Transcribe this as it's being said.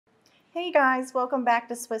Hey guys, welcome back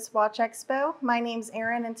to Swiss Watch Expo. My name's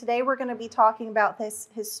Erin and today we're going to be talking about this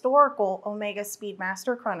historical Omega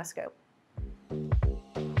Speedmaster chronoscope.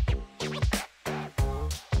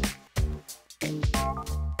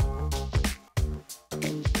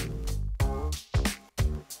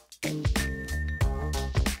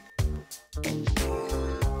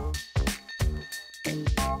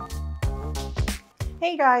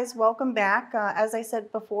 Hey guys, welcome back. As I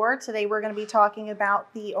said before, today we're going to be talking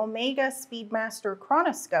about the Omega Speedmaster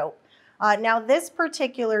chronoscope. Now this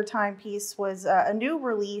particular timepiece was a new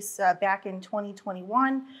release back in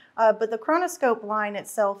 2021, but the chronoscope line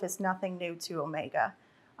itself is nothing new to Omega.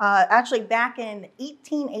 Actually back in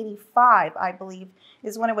 1885, I believe,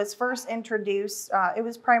 is when it was first introduced. It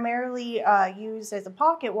was primarily used as a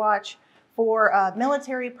pocket watch for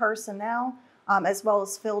military personnel, as well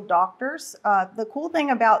as field doctors. The cool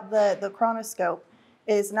thing about the chronoscope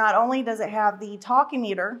is not only does it have the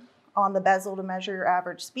tachymeter on the bezel to measure your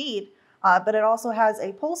average speed, but it also has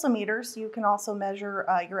a pulsometer, so you can also measure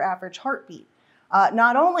your average heartbeat.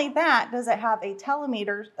 Not only that, does it have a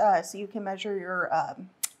telemeter, so you can measure your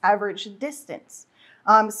average distance.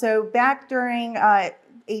 So back during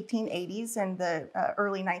 1880s and the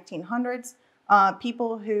early 1900s,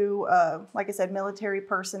 people who, like I said, military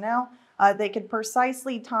personnel, they could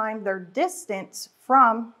precisely time their distance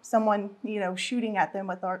from someone, shooting at them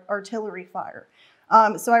with artillery fire.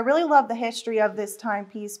 So I really love the history of this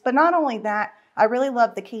timepiece, but not only that, I really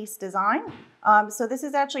love the case design. So this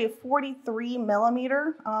is actually a 43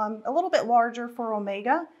 millimeter, a little bit larger for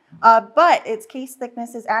Omega, but its case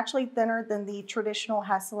thickness is actually thinner than the traditional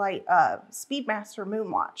Hasselite Speedmaster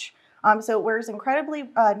moon watch. So it wears incredibly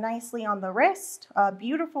nicely on the wrist,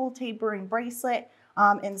 beautiful tapering bracelet,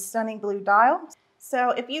 and stunning blue dial.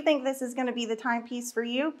 So if you think this is going to be the timepiece for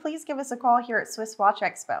you, please give us a call here at Swiss Watch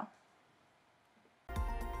Expo.